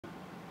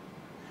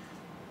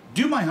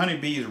Do my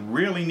honeybees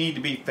really need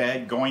to be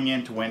fed going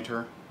into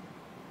winter?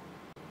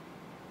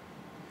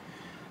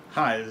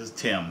 Hi, this is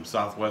Tim,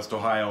 Southwest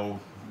Ohio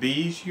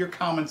Bees, your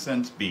common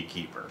sense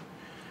beekeeper.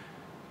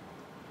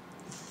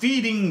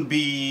 Feeding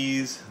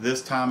bees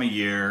this time of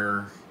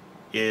year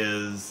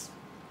is,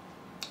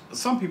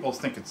 some people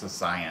think it's a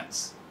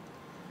science.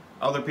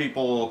 Other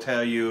people will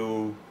tell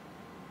you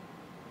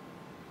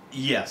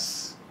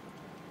yes.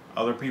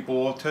 Other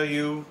people will tell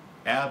you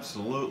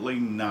absolutely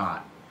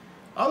not.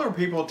 Other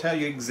people will tell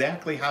you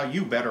exactly how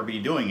you better be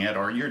doing it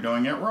or you're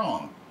doing it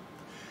wrong.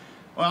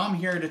 Well, I'm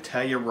here to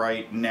tell you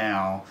right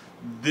now,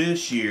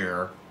 this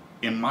year,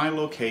 in my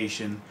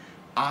location,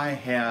 I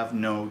have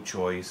no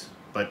choice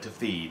but to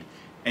feed.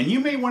 And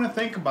you may want to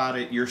think about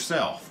it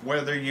yourself,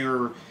 whether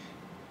you're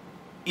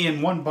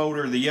in one boat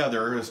or the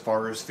other as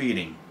far as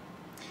feeding.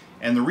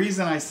 And the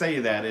reason I say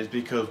that is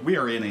because we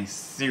are in a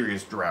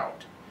serious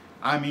drought.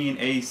 I mean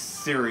a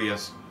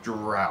serious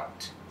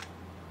drought.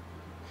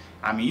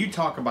 I mean, you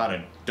talk about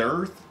a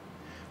dearth.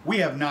 We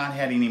have not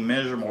had any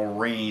measurable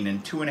rain in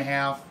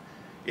 2.5.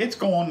 It's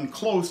going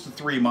close to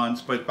 3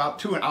 months, but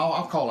about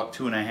I'll call it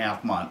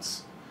 2.5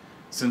 months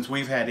since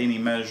we've had any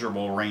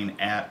measurable rain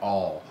at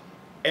all.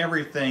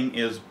 Everything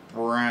is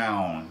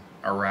brown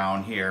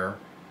around here.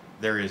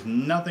 There is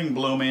nothing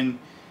blooming.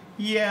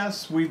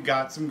 Yes, we've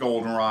got some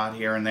goldenrod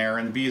here and there,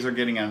 and the bees are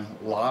getting a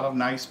lot of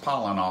nice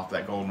pollen off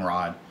that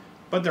goldenrod,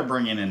 but they're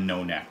bringing in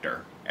no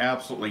nectar.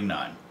 Absolutely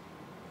none.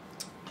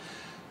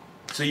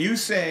 So you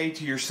say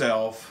to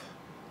yourself,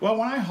 well,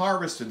 when I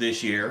harvested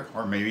this year,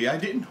 or maybe I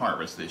didn't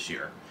harvest this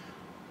year,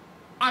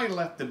 I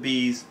left the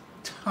bees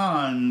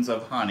tons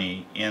of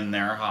honey in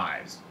their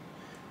hives.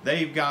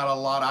 They've got a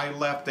lot. I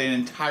left an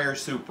entire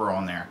super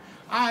on there.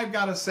 I've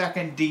got a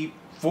second deep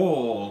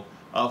full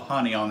of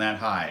honey on that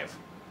hive.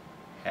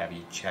 Have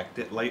you checked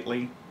it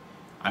lately?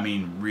 I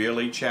mean,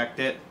 really checked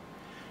it?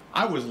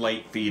 I was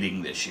late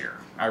feeding this year.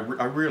 I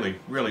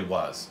really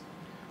was.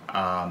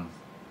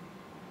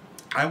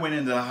 I went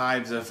into the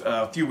hives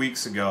a few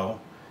weeks ago,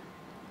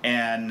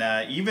 and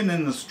even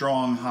in the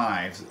strong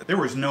hives, there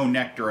was no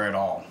nectar at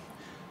all.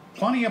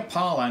 Plenty of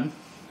pollen,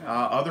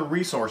 other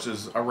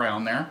resources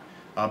around there,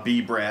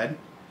 bee bread.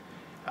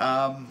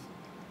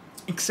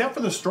 Except for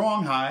the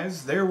strong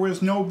hives, there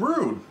was no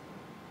brood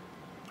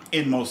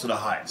in most of the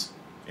hives.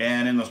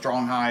 And in the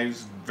strong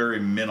hives, very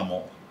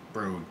minimal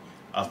brood.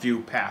 A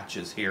few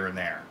patches here and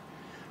there.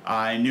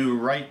 I knew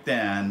right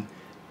then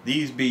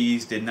these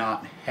bees did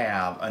not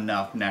have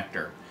enough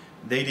nectar.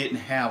 They didn't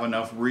have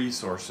enough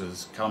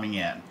resources coming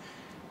in.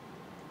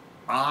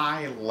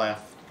 I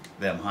left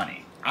them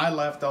honey. I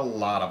left a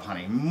lot of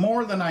honey,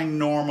 more than I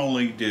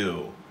normally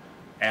do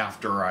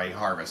after I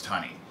harvest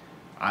honey.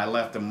 I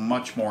left them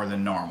much more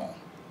than normal.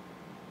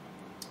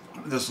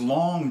 This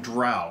long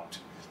drought,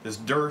 this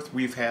dearth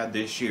we've had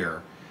this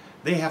year,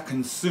 they have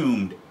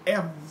consumed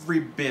every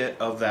bit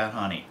of that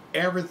honey.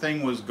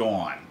 Everything was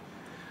gone.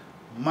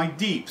 My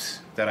deeps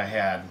that I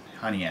had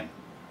honey in,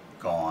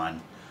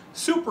 gone.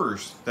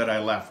 Supers that I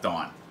left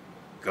on,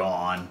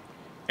 gone.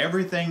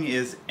 Everything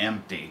is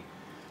empty.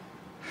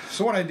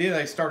 So what I did,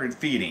 I started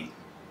feeding.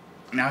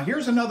 Now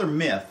here's another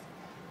myth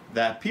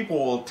that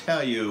people will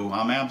tell you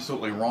I'm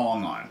absolutely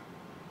wrong on.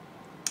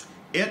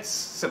 It's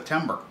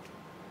September.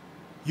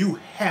 You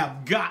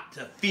have got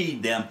to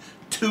feed them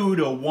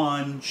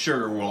 2-to-1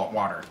 sugar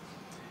water.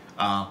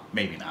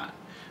 Maybe not.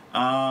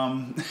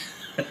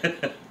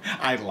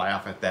 I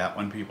laugh at that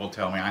when people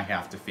tell me I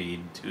have to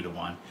feed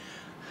 2-to-1.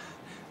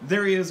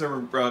 There is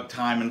a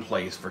time and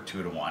place for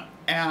 2-to-1.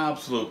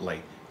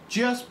 Absolutely.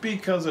 Just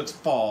because it's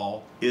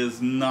fall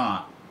is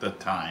not the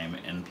time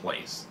and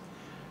place.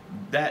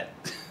 That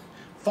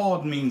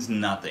fall means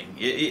nothing.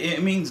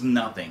 It means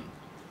nothing.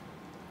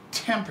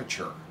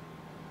 Temperature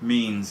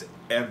means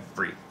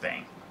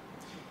everything.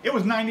 It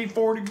was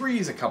 94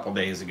 degrees a couple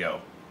days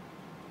ago.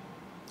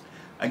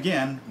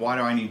 Again, why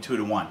do I need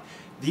 2-to-1?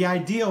 The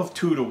idea of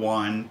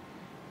 2-to-1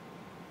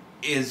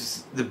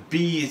 is the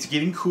bee is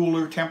getting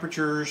cooler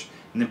temperatures,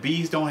 and the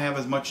bees don't have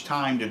as much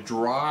time to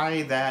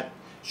dry that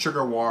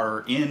sugar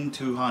water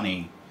into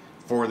honey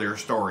for their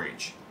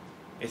storage.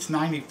 It's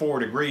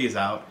 94 degrees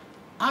out.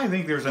 I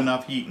think there's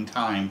enough heat and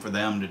time for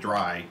them to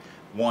dry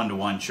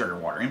 1-to-1 sugar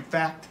water. In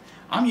fact,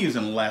 I'm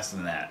using less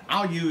than that.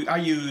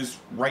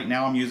 Right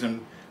now I'm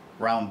using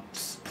around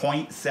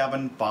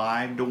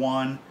 0.75 to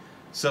 1.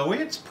 So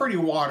it's pretty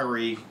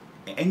watery.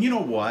 And you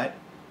know what?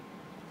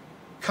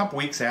 A couple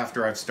weeks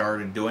after I've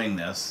started doing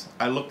this,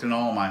 I looked in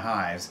all my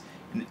hives,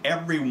 and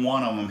every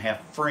one of them have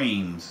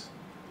frames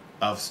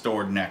of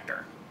stored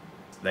nectar.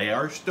 They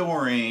are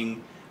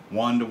storing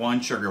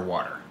 1-to-1 sugar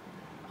water.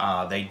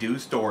 They do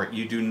store it.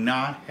 You do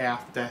not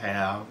have to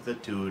have the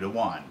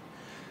 2-to-1.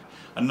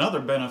 Another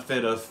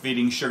benefit of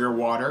feeding sugar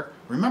water,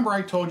 remember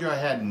I told you I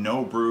had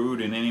no brood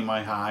in any of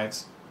my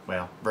hives?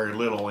 Well, very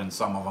little in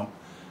some of them.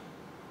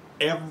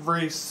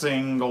 Every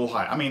single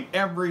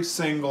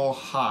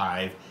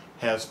hive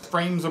has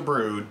frames of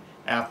brood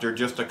after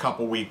just a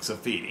couple weeks of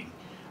feeding.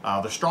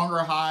 The stronger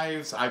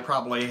hives, I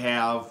probably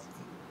have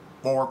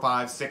 4,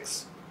 5,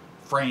 6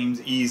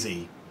 frames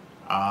easy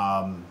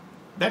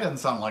That doesn't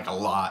sound like a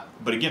lot,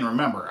 but again,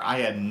 remember, I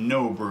had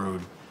no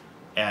brood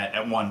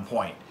at one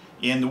point.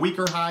 In the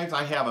weaker hives,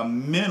 I have a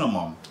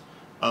minimum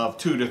of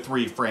 2 to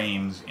 3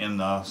 frames in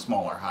the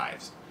smaller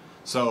hives.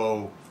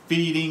 So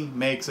feeding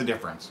makes a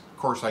difference. Of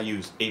course, I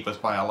use Apis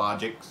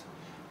Biologics,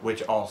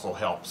 which also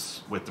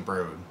helps with the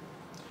brood.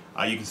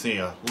 You can see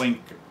a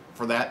link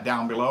for that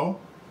down below.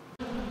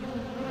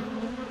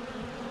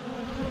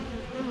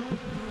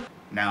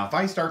 Now, if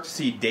I start to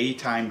see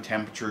daytime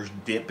temperatures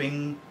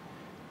dipping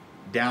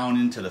down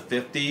into the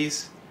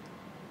 50s,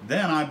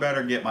 then I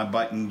better get my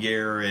button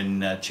gear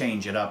and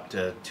change it up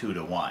to 2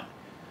 to 1,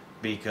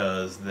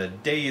 because the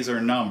days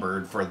are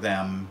numbered for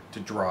them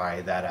to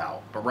dry that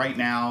out. But right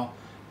now,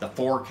 the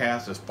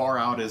forecast, as far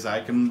out as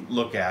I can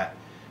look at,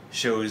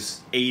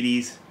 shows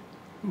 80s.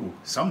 Ooh,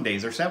 some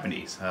days are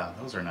 70s.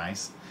 Those are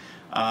nice.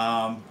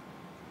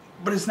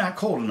 But it's not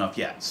cold enough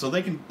yet, so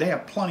they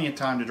have plenty of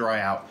time to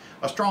dry out.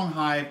 A strong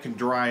hive can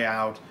dry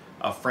out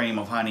a frame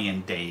of honey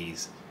in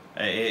days.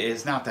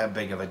 It's not that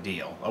big of a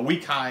deal. A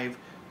weak hive,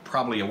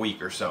 probably a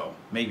week or so,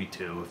 maybe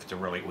 2 if it's a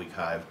really weak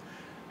hive.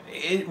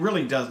 It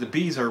really does. The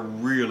bees are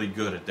really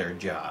good at their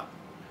job.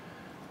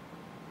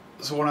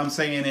 So what I'm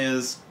saying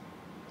is,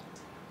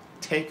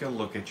 take a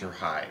look at your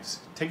hives.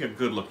 Take a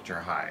good look at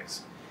your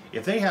hives.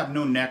 If they have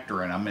no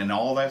nectar in them and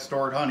all that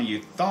stored honey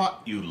you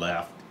thought you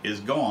left is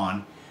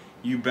gone,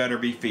 you better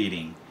be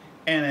feeding.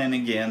 And then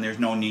again, there's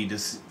no need to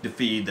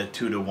feed the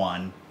 2 to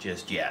 1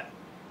 just yet.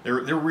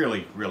 There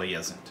really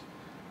isn't.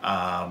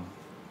 But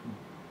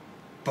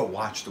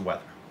watch the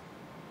weather.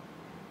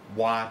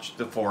 Watch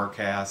the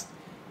forecast.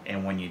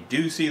 And when you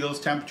do see those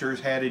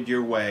temperatures headed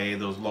your way,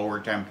 those lower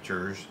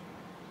temperatures,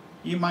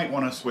 you might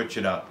want to switch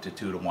it up to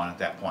 2 to 1 at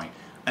that point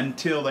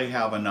until they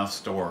have enough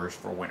stores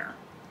for winter.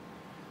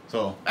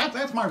 So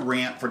that's my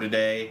rant for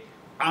today.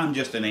 I'm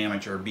just an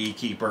amateur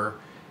beekeeper.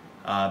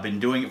 I've been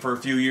doing it for a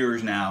few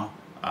years now.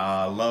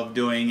 Love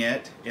doing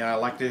it. And I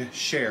like to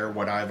share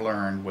what I've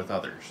learned with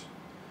others.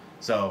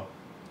 So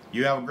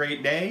you have a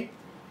great day.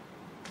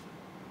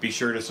 Be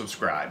sure to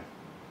subscribe.